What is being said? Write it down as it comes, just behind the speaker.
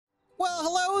Well,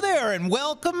 hello there, and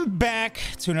welcome back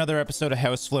to another episode of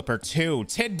House Flipper 2.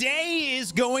 Today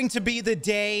is going to be the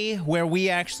day where we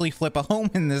actually flip a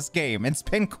home in this game. It's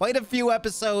been quite a few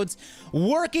episodes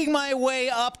working my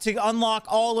way up to unlock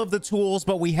all of the tools,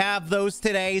 but we have those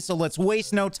today, so let's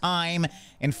waste no time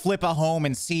and flip a home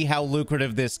and see how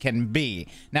lucrative this can be.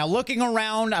 Now, looking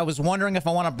around, I was wondering if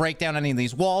I want to break down any of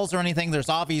these walls or anything. There's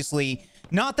obviously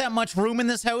not that much room in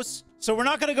this house, so we're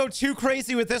not going to go too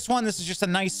crazy with this one. This is just a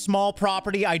nice small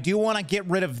property. I do want to get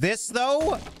rid of this,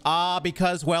 though,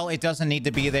 because, well, it doesn't need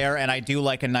to be there, and I do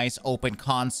like a nice open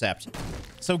concept.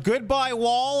 So goodbye,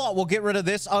 wall. We'll get rid of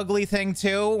this ugly thing,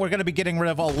 too. We're going to be getting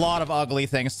rid of a lot of ugly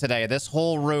things today. This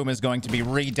whole room is going to be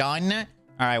redone.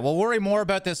 All right, we'll worry more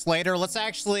about this later. Let's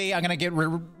actually, I'm going to get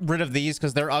rid of these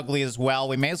because they're ugly as well.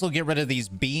 We may as well get rid of these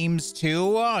beams,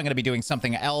 too. I'm going to be doing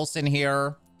something else in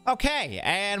here. Okay,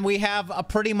 and we have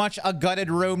pretty much a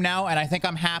gutted room now, and I think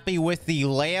I'm happy with the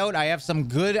layout. I have some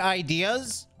good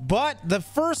ideas, but the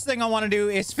first thing I want to do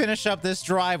is finish up this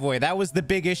driveway. That was the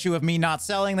big issue of me not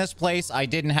selling this place. I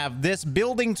didn't have this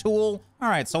building tool. All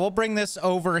right, so we'll bring this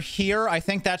over here. I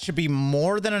think that should be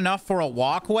more than enough for a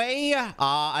walkway,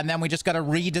 and then we just got to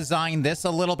redesign this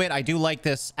a little bit. I do like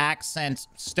this accent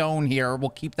stone here.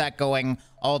 We'll keep that going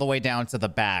all the way down to the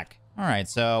back. All right,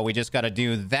 so we just got to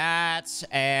do that,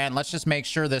 and let's just make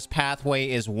sure this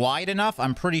pathway is wide enough.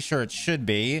 I'm pretty sure it should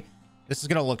be. This is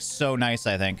going to look so nice,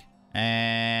 I think.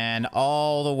 And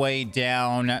all the way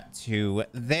down to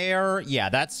there. Yeah,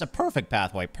 that's a perfect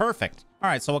pathway. Perfect. All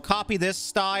right, so we'll copy this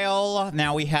style.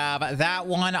 Now we have that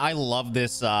one. I love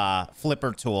this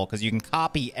flipper tool because you can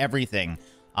copy everything.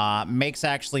 Makes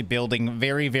actually building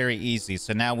very, very easy.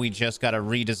 So now we just got to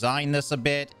redesign this a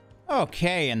bit.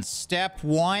 Okay, and step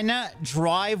one,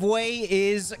 driveway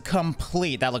is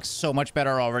complete. That looks so much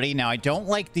better already. Now, I don't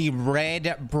like the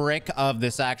red brick of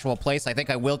this actual place. I think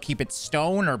I will keep it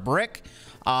stone or brick.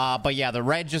 But yeah, the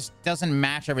red just doesn't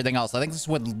match everything else. I think this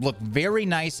would look very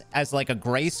nice as like a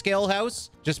grayscale house,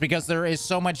 just because there is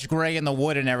so much gray in the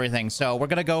wood and everything. So we're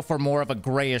going to go for more of a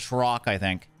grayish rock, I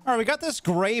think. All right, we got this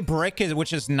gray brick,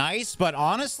 which is nice, but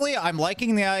honestly, I'm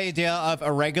liking the idea of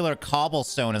a regular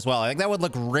cobblestone as well. I think that would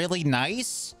look really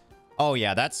nice. Oh,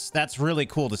 yeah, that's really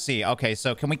cool to see. Okay,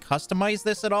 so can we customize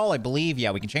this at all? I believe,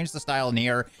 yeah, we can change the style in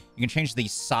here. You can change the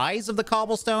size of the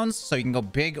cobblestones, so you can go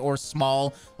big or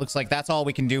small. Looks like that's all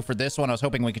we can do for this one. I was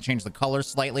hoping we could change the color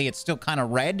slightly. It's still kind of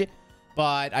red,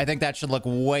 but I think that should look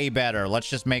way better. Let's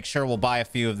just make sure we'll buy a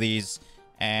few of these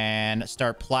and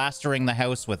start plastering the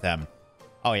house with them.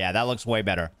 Oh, yeah, that looks way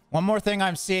better. One more thing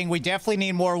I'm seeing, we definitely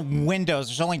need more windows.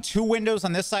 There's only 2 windows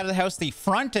on this side of the house. The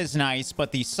front is nice,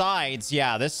 but the sides,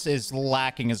 yeah, this is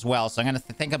lacking as well. So I'm going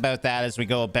to think about that as we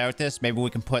go about this. Maybe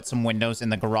we can put some windows in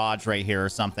the garage right here or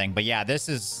something. But yeah, this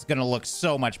is going to look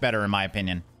so much better in my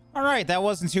opinion. All right, that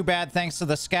wasn't too bad thanks to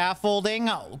the scaffolding.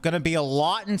 Going to be a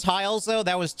lot in tiles, though.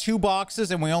 That was 2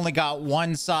 boxes, and we only got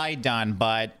 1 side done.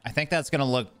 But I think that's going to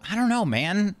look... I don't know,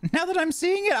 man. Now that I'm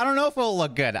seeing it, I don't know if it'll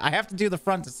look good. I have to do the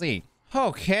front to see.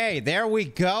 Okay, there we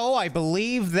go. I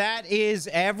believe that is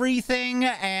everything.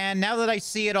 And now that I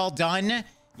see it all done...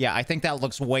 yeah, I think that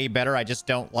looks way better. I just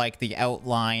don't like the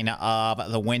outline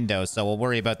of the window, so we'll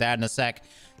worry about that in a sec.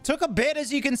 Took a bit,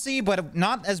 as you can see, but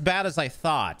not as bad as I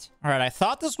thought. All right, I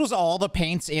thought this was all the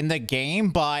paints in the game,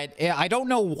 but I don't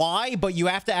know why, but you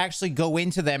have to actually go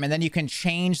into them, and then you can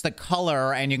change the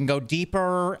color, and you can go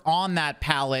deeper on that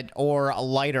palette or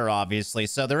lighter, obviously.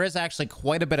 So there is actually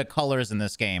quite a bit of colors in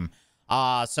this game.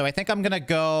 So I think I'm going to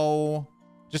go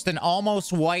just an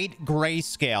almost white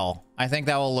grayscale. I think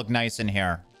that will look nice in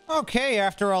here. Okay,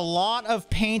 after a lot of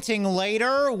painting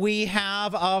later, we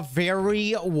have a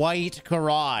very white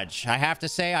garage. I have to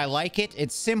say, I like it.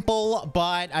 It's simple,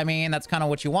 but, I mean, that's kind of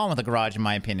what you want with a garage, in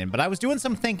my opinion. But I was doing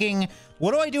some thinking,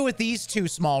 what do I do with these 2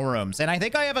 small rooms? And I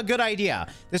think I have a good idea.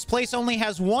 This place only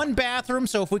has 1 bathroom,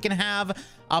 so if we can have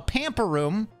a pamper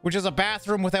room, which is a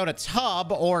bathroom without a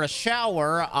tub or a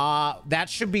shower, that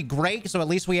should be great. So at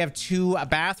least we have 2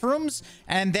 bathrooms.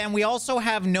 And then we also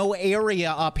have no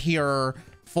area up here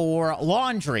for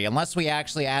laundry, unless we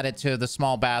actually add it to the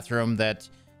small bathroom that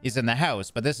is in the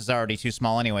house. But this is already too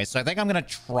small anyway. So I think I'm going to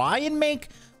try and make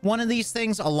one of these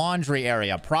things a laundry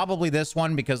area. Probably this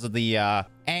one because of the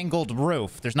angled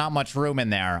roof. There's not much room in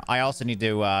there. I also need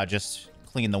to just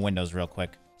clean the windows real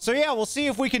quick. So yeah, we'll see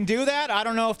if we can do that. I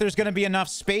don't know if there's going to be enough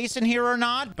space in here or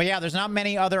not. But yeah, there's not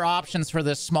many other options for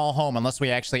this small home unless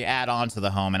we actually add on to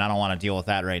the home. And I don't want to deal with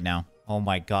that right now. Oh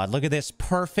my God, look at this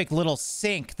perfect little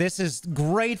sink. This is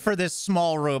great for this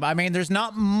small room. I mean, there's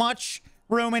not much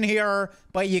room in here,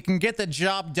 but you can get the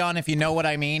job done if you know what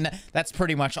I mean. That's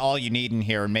pretty much all you need in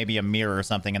here, and maybe a mirror or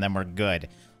something, and then we're good.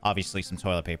 obviously some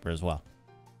toilet paper as well.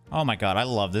 Oh my god, I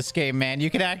love this game, man. You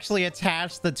can actually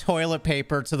attach the toilet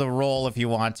paper to the roll if you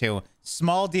want to.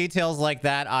 Small details like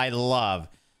that, I love.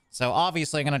 So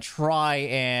obviously, I'm going to try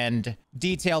and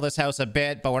detail this house a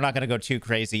bit, but we're not going to go too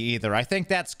crazy either. I think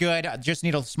that's good. I just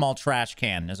need a small trash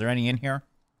can. Is there any in here?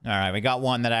 All right, we got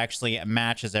one that actually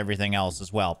matches everything else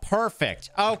as well.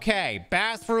 Perfect. Okay,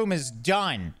 bathroom is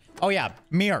done. Oh yeah,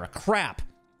 mirror. Crap.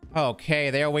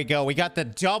 Okay, there we go. We got the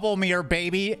double mirror,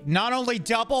 baby. Not only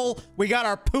double, we got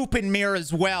our pooping mirror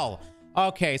as well.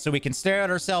 Okay, so we can stare at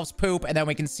ourselves poop, and then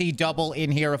we can see double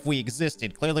in here if we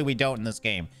existed. Clearly, we don't in this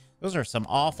game. Those are some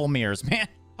awful mirrors, man.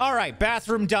 All right,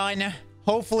 bathroom done.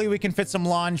 Hopefully, we can fit some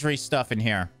laundry stuff in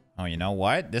here. Oh, you know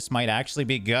what? This might actually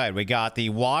be good. We got the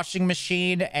washing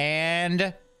machine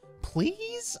and...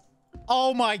 Please?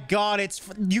 Oh my god,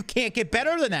 you can't get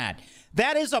better than that.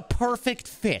 That is a perfect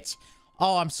fit.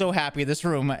 Oh, I'm so happy this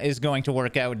room is going to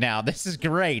work out now. This is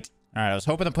great. All right, I was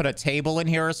hoping to put a table in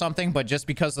here or something, but just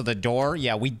because of the door,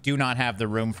 yeah, we do not have the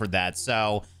room for that.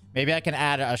 So maybe I can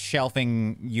add a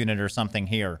shelving unit or something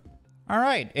here. All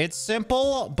right, it's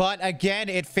simple, but again,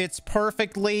 it fits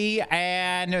perfectly.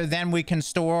 And then we can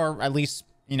store at least,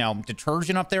 you know,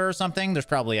 detergent up there or something. There's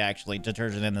probably actually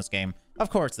detergent in this game.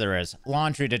 Of course there is.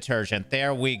 Laundry detergent.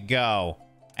 There we go.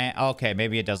 And, okay,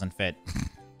 maybe it doesn't fit.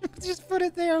 Just put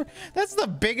it there. That's the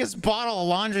biggest bottle of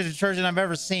laundry detergent I've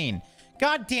ever seen.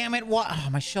 God damn it. What? Oh,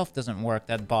 my shelf doesn't work.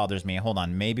 That bothers me. Hold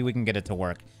on. Maybe we can get it to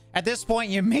work. At this point,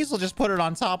 you may as well just put it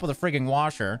on top of the frigging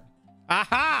washer.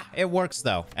 Aha! It works,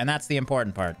 though. And that's the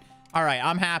important part. All right.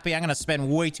 I'm happy. I'm going to spend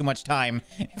way too much time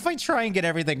if I try and get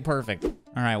everything perfect. All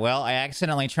right. Well, I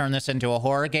accidentally turned this into a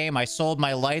horror game. I sold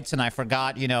my lights and I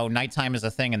forgot, you know, nighttime is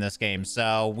a thing in this game.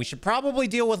 So we should probably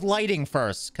deal with lighting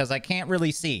first because I can't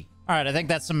really see. All right, I think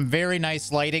that's some very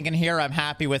nice lighting in here. I'm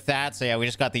happy with that. So yeah, we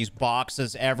just got these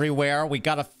boxes everywhere. We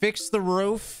got to fix the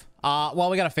roof. Well,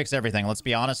 we got to fix everything. Let's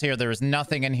be honest here. There is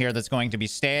nothing in here that's going to be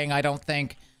staying, I don't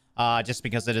think, just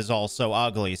because it is all so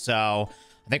ugly. So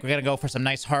I think we're going to go for some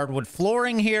nice hardwood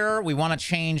flooring here. We want to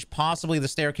change possibly the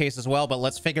staircase as well, but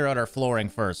let's figure out our flooring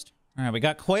first. All right, we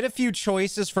got quite a few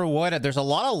choices for wood. There's a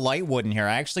lot of light wood in here.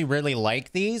 I actually really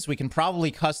like these. We can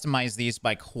probably customize these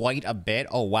by quite a bit.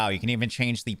 Oh, wow. You can even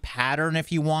change the pattern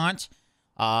if you want.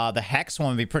 The hex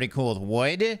one would be pretty cool with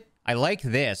wood. I like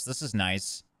this. This is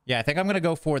nice. Yeah, I think I'm going to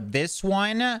go for this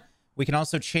one. We can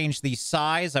also change the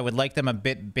size. I would like them a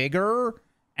bit bigger.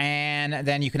 And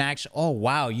then you can actually... Oh,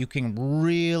 wow. You can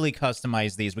really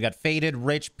customize these. We got faded,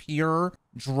 rich, pure,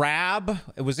 drab.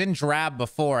 It was in drab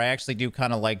before. I actually do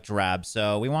kind of like drab.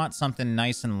 So we want something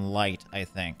nice and light, I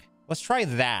think. Let's try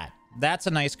that. That's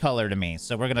a nice color to me.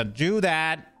 So we're going to do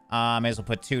that. May as well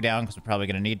put 2 down because we're probably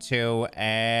going to need 2.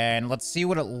 And let's see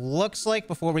what it looks like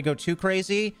before we go too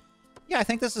crazy. Yeah, I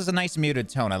think this is a nice muted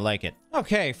tone. I like it.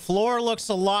 Okay, floor looks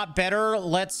a lot better.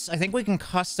 I think we can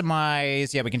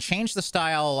customize. Yeah, we can change the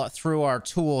style through our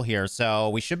tool here. So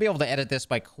we should be able to edit this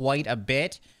by quite a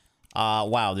bit.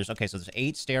 Wow, so there's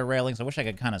 8 stair railings. I wish I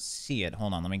could kind of see it.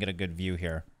 Hold on, let me get a good view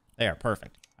here. There,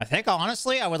 perfect. I think,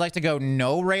 honestly, I would like to go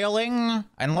no railing,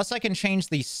 unless I can change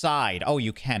the side. Oh,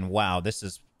 you can. Wow, this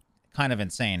is kind of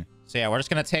insane. So yeah, we're just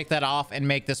going to take that off and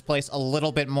make this place a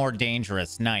little bit more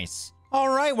dangerous. Nice. All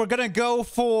right, we're going to go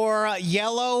for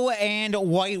yellow and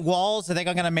white walls. I think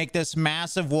I'm going to make this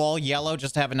massive wall yellow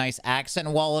just to have a nice accent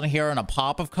wall in here and a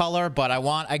pop of color. But I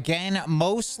want, again,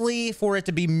 mostly for it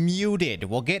to be muted.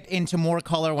 We'll get into more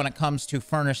color when it comes to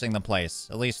furnishing the place.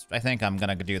 At least I think I'm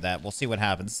going to do that. We'll see what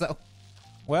happens, though.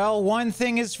 Well, one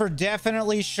thing is for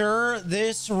definitely sure.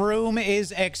 This room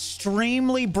is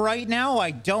extremely bright now.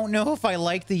 I don't know if I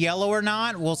like the yellow or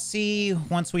not. We'll see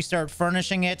once we start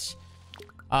furnishing it.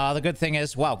 The good thing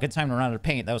is, wow, good time to run out of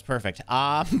paint. That was perfect.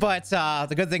 But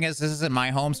the good thing is this isn't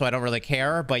my home, so I don't really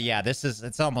care. But yeah,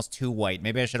 it's almost too white.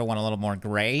 Maybe I should have went a little more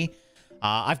gray.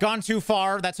 I've gone too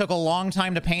far. That took a long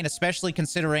time to paint, especially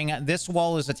considering this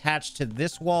wall is attached to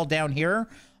this wall down here.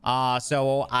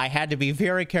 So I had to be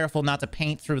very careful not to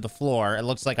paint through the floor. It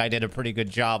looks like I did a pretty good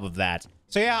job of that.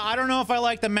 So yeah, I don't know if I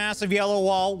like the massive yellow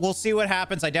wall. We'll see what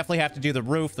happens. I definitely have to do the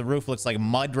roof. The roof looks like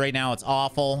mud right now. It's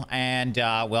awful. And,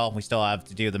 well, we still have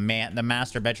to do the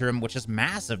master bedroom, which is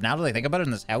massive. Now that I think about it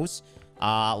in this house,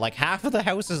 like half of the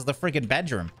house is the freaking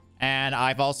bedroom. And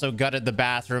I've also gutted the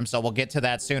bathroom, so we'll get to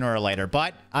that sooner or later.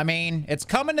 But, I mean, it's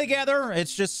coming together.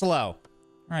 It's just slow. All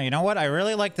right, you know what? I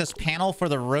really like this panel for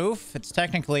the roof. It's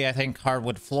technically, I think,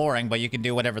 hardwood flooring, but you can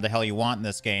do whatever the hell you want in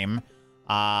this game.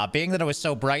 Being that it was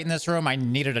so bright in this room, I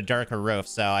needed a darker roof,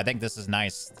 so I think this is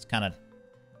nice. This kind of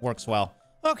works well.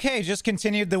 Okay, just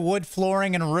continued the wood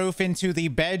flooring and roof into the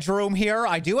bedroom here.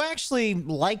 I do actually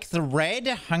like the red.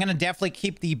 I'm going to definitely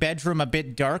keep the bedroom a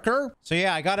bit darker. So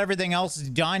yeah, I got everything else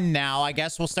done now. I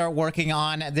guess we'll start working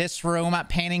on this room,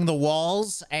 painting the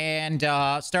walls, and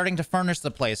starting to furnish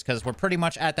the place because we're pretty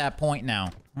much at that point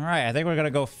now. All right, I think we're going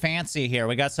to go fancy here.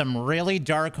 We got some really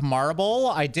dark marble.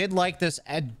 I did like this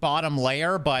bottom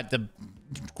layer, but the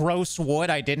gross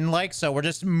wood I didn't like. So we're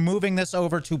just moving this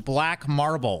over to black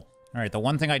marble. All right, the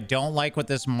one thing I don't like with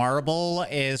this marble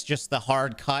is just the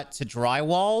hard cut to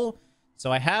drywall.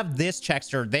 So I have this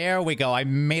texture. There we go. I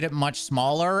made it much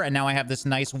smaller, and now I have this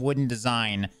nice wooden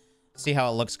design. See how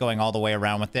it looks going all the way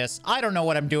around with this. I don't know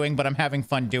what I'm doing, but I'm having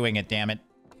fun doing it, damn it.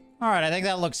 All right, I think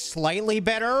that looks slightly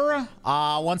better.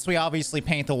 Once we obviously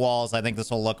paint the walls, I think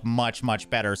this will look much, much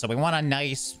better. So we want a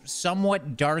nice,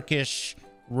 somewhat darkish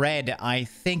red, I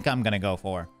think I'm going to go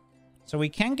for. So we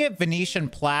can get Venetian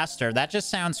plaster. That just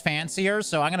sounds fancier,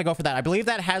 so I'm going to go for that. I believe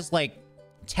that has, like,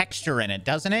 texture in it,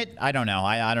 doesn't it? I don't know.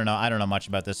 I don't know. I don't know much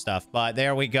about this stuff. But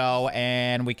there we go,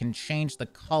 and we can change the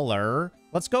color.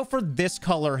 Let's go for this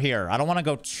color here. I don't want to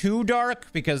go too dark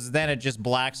because then it just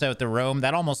blacks out the room.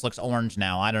 That almost looks orange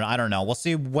now. I don't know. We'll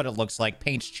see what it looks like.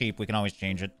 Paint's cheap. We can always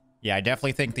change it. Yeah, I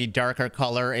definitely think the darker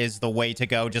color is the way to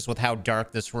go just with how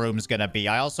dark this room's going to be.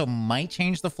 I also might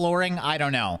change the flooring. I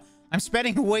don't know. I'm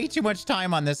spending way too much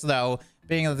time on this, though,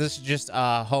 being that this is just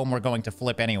a home we're going to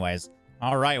flip anyways.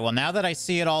 All right, well, now that I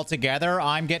see it all together,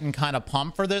 I'm getting kind of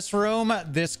pumped for this room.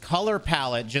 This color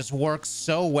palette just works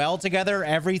so well together.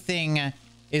 Everything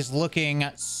is looking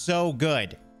so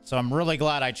good. So I'm really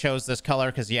glad I chose this color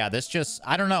because, yeah, this just,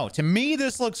 I don't know. To me,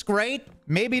 this looks great.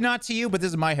 Maybe not to you, but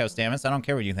this is my house, damn it. So I don't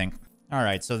care what you think. All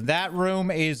right, so that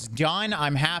room is done.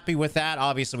 I'm happy with that.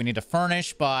 Obviously, we need to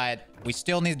furnish, but we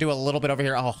still need to do a little bit over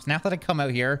here. Oh, now that I come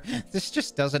out here, this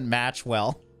just doesn't match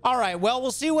well. All right, well,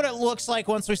 we'll see what it looks like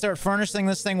once we start furnishing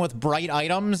this thing with bright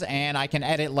items, and I can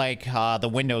edit, like, the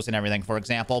windows and everything, for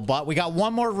example. But we got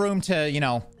one more room to, you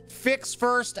know, fix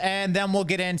first, and then we'll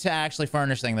get into actually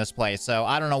furnishing this place. So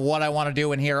I don't know what I want to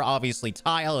do in here. Obviously,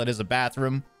 tile. It is a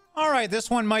bathroom. All right, this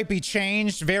one might be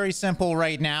changed. Very simple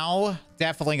right now.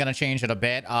 Definitely going to change it a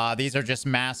bit. These are just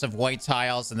massive white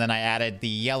tiles, and then I added the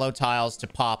yellow tiles to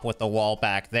pop with the wall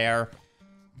back there.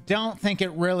 Don't think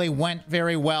it really went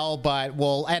very well, but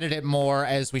we'll edit it more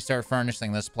as we start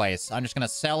furnishing this place. I'm just going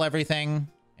to sell everything.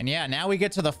 And yeah, now we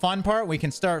get to the fun part. We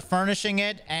can start furnishing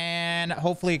it, and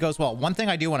hopefully it goes well. One thing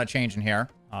I do want to change in here.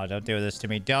 Oh, don't do this to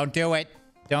me. Don't do it.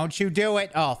 Don't you do it.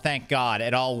 Oh, thank God.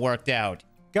 It all worked out.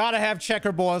 Gotta have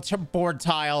checkerboard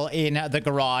tile in the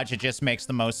garage. It just makes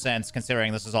the most sense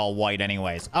considering this is all white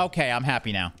anyways. Okay, I'm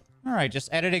happy now. All right, just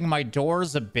editing my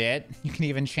doors a bit. You can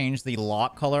even change the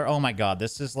lock color. Oh my God,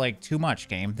 this is like too much,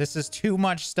 game. This is too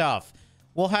much stuff.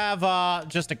 We'll have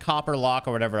just a copper lock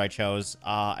or whatever I chose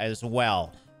as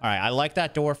well. All right, I like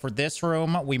that door for this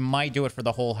room. We might do it for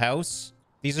the whole house.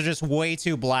 These are just way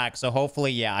too black, so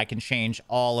hopefully, yeah, I can change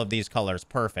all of these colors.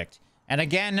 Perfect. And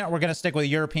again, we're gonna stick with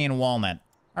European walnut.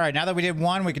 All right, now that we did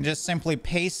one, we can just simply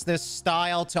paste this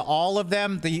style to all of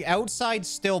them. The outside's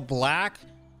still black,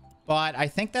 but I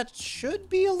think that should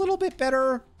be a little bit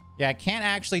better. Yeah, I can't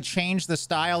actually change the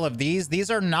style of these. These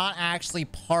are not actually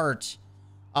part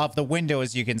of the window,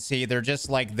 as you can see. They're just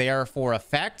like there for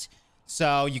effect.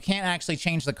 So you can't actually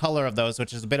change the color of those,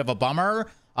 which is a bit of a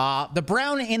bummer. The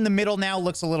brown in the middle now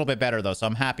looks a little bit better, though, so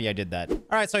I'm happy I did that. All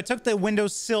right, so I took the window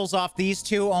sills off these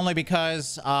two only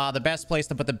because the best place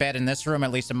to put the bed in this room,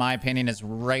 at least in my opinion, is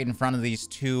right in front of these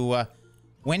two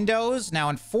windows. Now,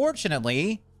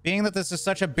 unfortunately, being that this is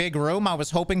such a big room, I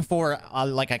was hoping for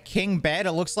like a king bed.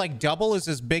 It looks like double is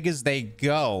as big as they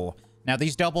go. Now,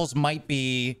 these doubles might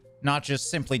be not just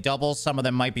simply doubles. Some of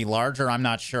them might be larger. I'm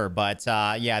not sure. But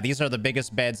yeah, these are the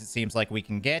biggest beds it seems like we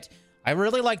can get. I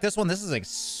really like this one. This is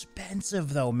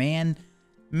expensive, though, man.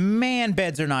 Man,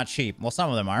 beds are not cheap. Well, some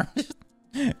of them are.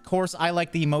 Of course, I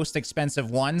like the most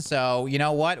expensive one. So, you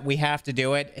know what? We have to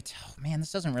do it. Oh, man,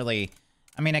 this doesn't really...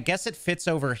 I mean, I guess it fits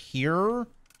over here. I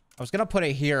was going to put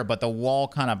it here, but the wall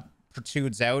kind of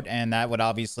protrudes out, and that would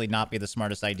obviously not be the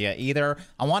smartest idea either.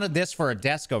 I wanted this for a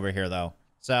desk over here, though.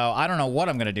 So, I don't know what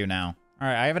I'm going to do now. All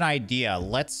right, I have an idea.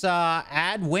 Let's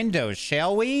add windows,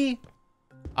 shall we?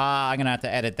 I'm going to have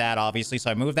to edit that, obviously. So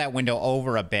I move that window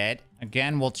over a bit.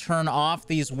 Again, we'll turn off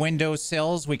these window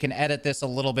sills. We can edit this a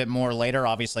little bit more later.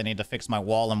 Obviously, I need to fix my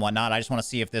wall and whatnot. I just want to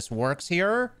see if this works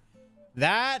here.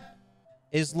 That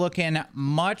is looking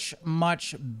much,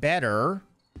 much better.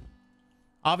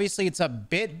 Obviously, it's a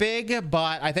bit big,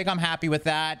 but I think I'm happy with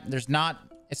that. There's not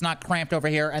It's not cramped over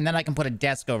here. And then I can put a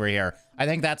desk over here. I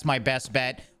think that's my best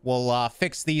bet. We'll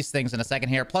fix these things in a second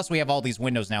here. Plus, we have all these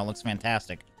windows now. It looks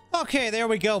fantastic. Okay, there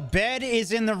we go. Bed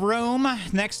is in the room.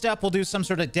 Next up, we'll do some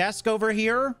sort of desk over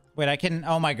here. Wait, I can...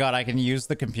 Oh my god, I can use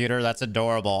the computer. That's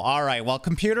adorable. All right, well,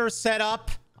 computer set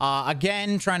up.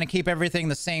 Again, trying to keep everything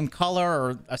the same color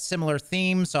or a similar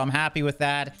theme, so I'm happy with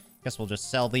that. Guess we'll just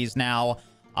sell these now.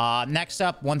 Next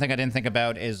up, one thing I didn't think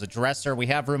about is a dresser. We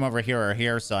have room over here or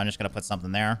here, so I'm just gonna put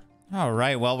something there. All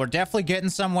right, well, we're definitely getting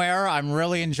somewhere. I'm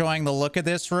really enjoying the look of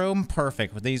this room.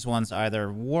 Perfect. With these ones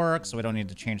either work, so we don't need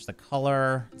to change the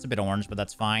color. It's a bit orange, but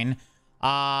that's fine.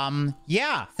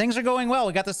 Yeah, things are going well.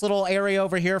 We got this little area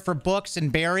over here for books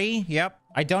and Barry. Yep.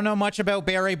 I don't know much about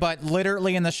Barry, but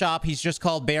literally in the shop, he's just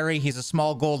called Barry. He's a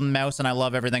small golden mouse, and I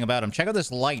love everything about him. Check out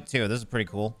this light, too. This is pretty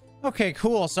cool. Okay,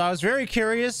 cool. So I was very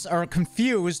curious or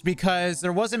confused because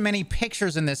there wasn't many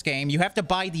pictures in this game. You have to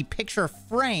buy the picture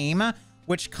frame,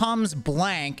 which comes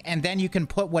blank, and then you can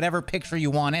put whatever picture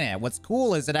you want in it. What's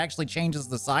cool is it actually changes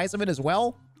the size of it as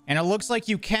well. And it looks like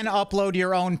you can upload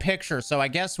your own picture, so I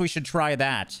guess we should try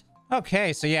that.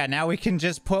 Okay, so yeah, now we can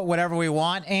just put whatever we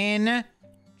want in.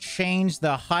 Change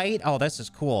the height. Oh, this is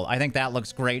cool. I think that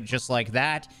looks great just like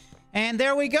that. And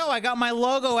there we go. I got my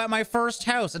logo at my first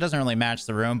house. It doesn't really match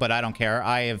the room, but I don't care.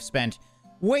 I have spent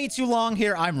way too long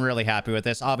here. I'm really happy with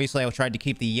this. Obviously, I tried to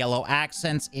keep the yellow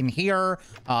accents in here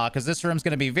because this room's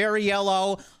going to be very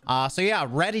yellow. So yeah,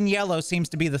 red and yellow seems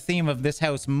to be the theme of this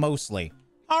house mostly.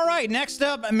 All right, next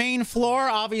up, main floor.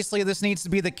 Obviously, this needs to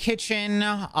be the kitchen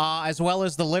as well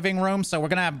as the living room. So we're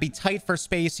going to be tight for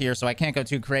space here, so I can't go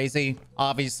too crazy.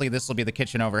 Obviously, this will be the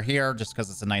kitchen over here just because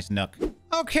it's a nice nook.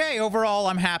 Okay, overall,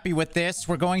 I'm happy with this.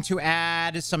 We're going to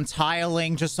add some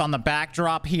tiling just on the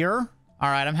backdrop here. All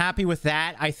right, I'm happy with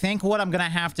that. I think what I'm going to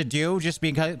have to do, just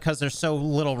because there's so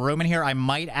little room in here, I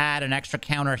might add an extra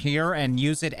counter here and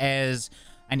use it as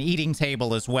an eating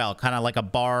table as well, kind of like a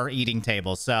bar eating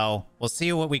table. So we'll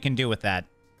see what we can do with that.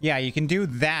 Yeah, you can do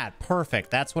that.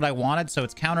 Perfect. That's what I wanted. So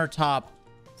it's countertop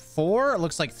 4. It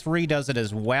looks like 3 does it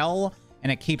as well, and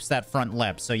it keeps that front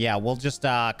lip. So yeah, we'll just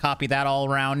copy that all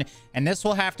around, and this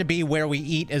will have to be where we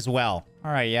eat as well.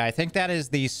 All right, yeah, I think that is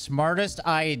the smartest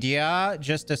idea,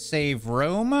 just to save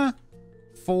room.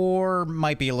 4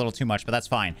 might be a little too much, but that's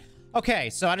fine. Okay,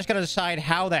 so I just gotta decide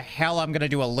how the hell I'm gonna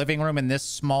do a living room in this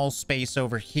small space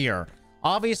over here.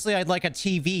 Obviously, I'd like a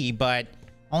TV, but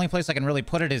only place I can really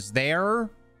put it is there,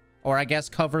 or I guess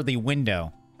cover the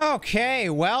window. Okay,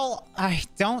 well, I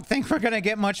don't think we're gonna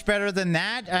get much better than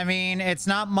that. I mean, it's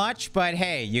not much, but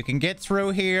hey, you can get through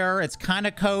here. It's kind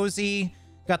of cozy.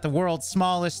 Got the world's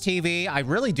smallest TV. I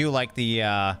really do like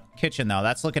the kitchen, though.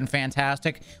 That's looking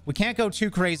fantastic. We can't go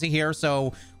too crazy here,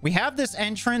 so we have this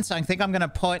entrance. I think I'm going to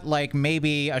put, like,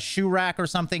 maybe a shoe rack or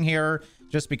something here,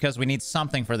 just because we need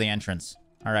something for the entrance.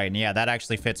 All right, and yeah, that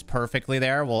actually fits perfectly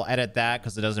there. We'll edit that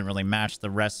because it doesn't really match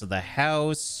the rest of the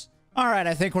house. All right,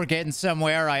 I think we're getting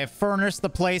somewhere. I have furnished the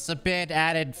place a bit,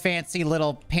 added fancy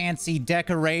little pantsy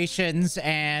decorations,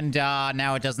 and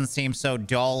now it doesn't seem so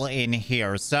dull in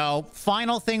here. So,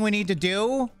 final thing we need to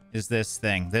do is this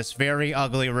thing. This very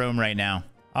ugly room right now.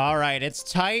 All right, it's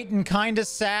tight and kind of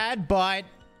sad, but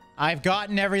I've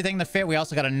gotten everything to fit. We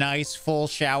also got a nice full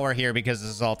shower here because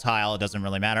this is all tile. It doesn't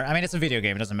really matter. I mean, it's a video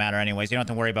game. It doesn't matter anyways. You don't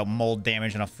have to worry about mold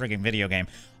damage in a frigging video game.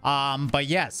 But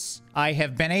yes, I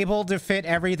have been able to fit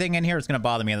everything in here. It's going to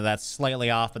bother me that that's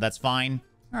slightly off, but that's fine.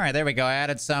 All right, there we go. I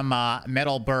added some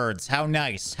metal birds. How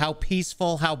nice. How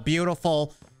peaceful. How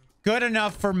beautiful. Good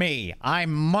enough for me.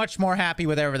 I'm much more happy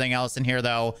with everything else in here,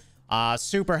 though.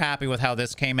 Super happy with how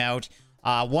this came out.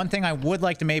 One thing I would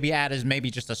like to maybe add is maybe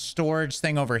just a storage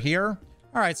thing over here.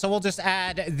 All right, so we'll just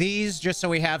add these just so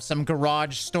we have some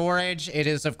garage storage. It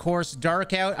is, of course,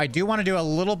 dark out. I do want to do a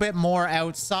little bit more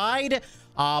outside,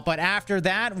 but after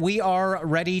that, we are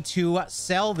ready to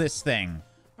sell this thing.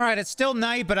 All right, it's still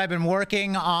night, but I've been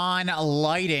working on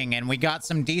lighting, and we got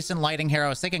some decent lighting here. I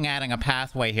was thinking adding a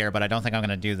pathway here, but I don't think I'm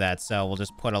going to do that, so we'll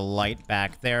just put a light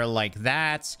back there like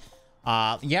that.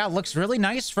 Yeah, it looks really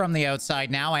nice from the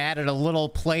outside now. I added a little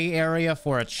play area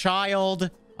for a child.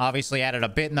 Obviously added a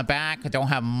bit in the back. I don't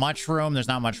have much room. There's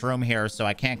not much room here, so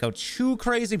I can't go too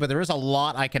crazy, but there is a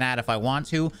lot I can add if I want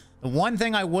to. The one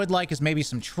thing I would like is maybe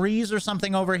some trees or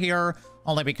something over here,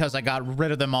 only because I got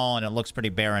rid of them all and it looks pretty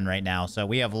barren right now. So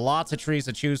we have lots of trees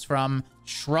to choose from.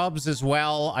 Shrubs as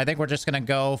well. I think we're just going to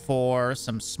go for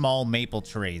some small maple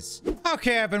trees.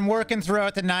 Okay, I've been working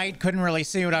throughout the night. Couldn't really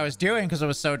see what I was doing because it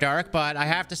was so dark, but I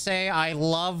have to say I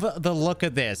love the look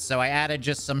of this. So I added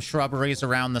just some shrubberies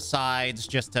around the sides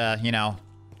just to, you know,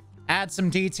 add some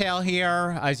detail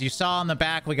here. As you saw in the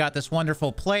back, we got this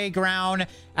wonderful playground.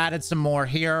 Added some more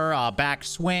here, back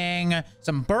swing,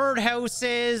 some bird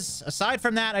houses. Aside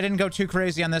from that, I didn't go too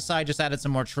crazy on this side. Just added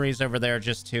some more trees over there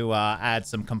just to add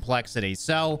some complexity.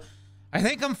 So I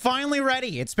think I'm finally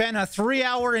ready. It's been a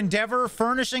 3-hour endeavor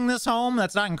furnishing this home.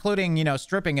 That's not including, you know,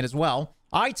 stripping it as well.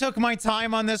 I took my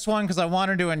time on this one because I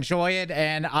wanted to enjoy it,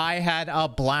 and I had a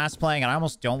blast playing. And I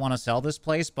almost don't want to sell this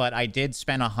place, but I did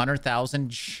spend $100,000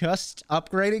 just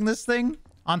upgrading this thing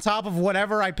on top of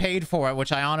whatever I paid for it,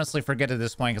 which I honestly forget at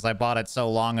this point because I bought it so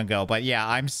long ago. But yeah,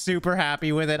 I'm super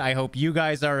happy with it. I hope you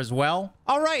guys are as well.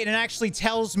 All right, and it actually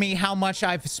tells me how much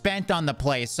I've spent on the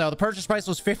place. So the purchase price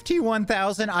was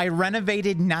 $51,000. I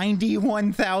renovated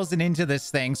 $91,000 into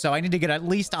this thing, so I need to get at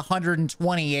least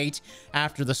 $128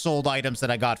 after the sold items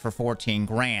that I got for $14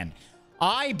 grand.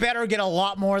 I better get a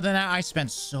lot more than that. I spent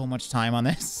so much time on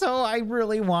this, so I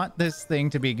really want this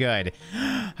thing to be good.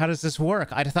 How does this work?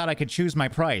 I thought I could choose my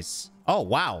price. Oh,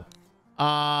 wow.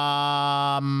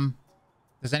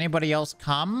 Does anybody else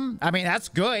come? I mean, that's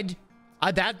good.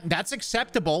 That's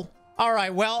acceptable. All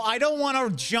right, well, I don't want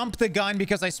to jump the gun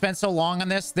because I spent so long on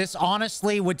this. This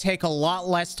honestly would take a lot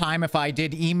less time if I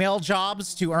did email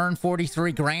jobs to earn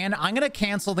 43 grand. I'm going to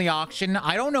cancel the auction.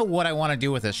 I don't know what I want to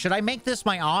do with this. Should I make this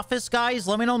my office, guys?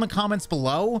 Let me know in the comments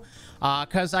below,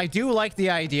 because I do like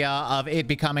the idea of it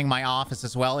becoming my office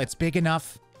as well. It's big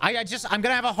enough. I'm going to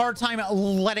have a hard time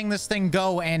letting this thing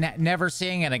go and never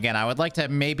seeing it again. I would like to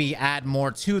maybe add more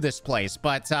to this place,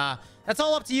 but that's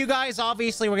all up to you guys.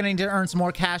 Obviously, we're going to need to earn some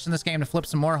more cash in this game to flip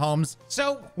some more homes.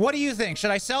 So what do you think?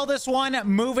 Should I sell this one,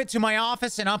 move it to my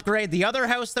office, and upgrade the other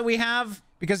house that we have?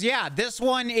 Because, yeah, this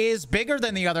one is bigger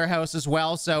than the other house as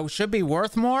well, so should be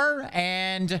worth more.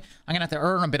 And I'm going to have to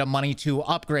earn a bit of money to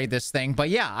upgrade this thing. But,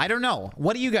 yeah, I don't know.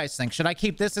 What do you guys think? Should I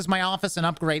keep this as my office and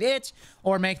upgrade it,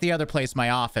 or make the other place my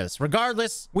office?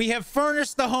 Regardless, we have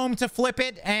furnished the home to flip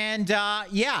it. And,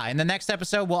 yeah, in the next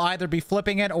episode, we'll either be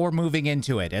flipping it or moving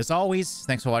into it. As always,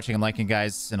 thanks for watching and liking,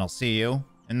 guys, and I'll see you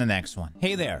in the next one.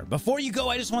 Hey there, before you go,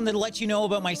 I just wanted to let you know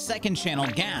about my second channel,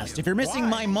 Gassed. If you're missing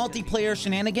my multiplayer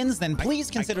shenanigans, then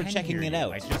please consider checking it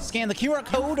out. Scan the QR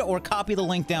code or copy the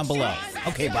link down below.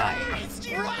 Okay, bye.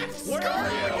 Where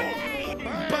are you?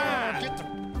 Get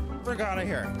the frick out of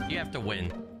here. You have to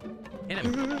win. Hit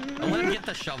him. Don't let him get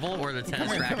the shovel or the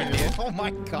tennis racket. Oh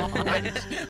my god.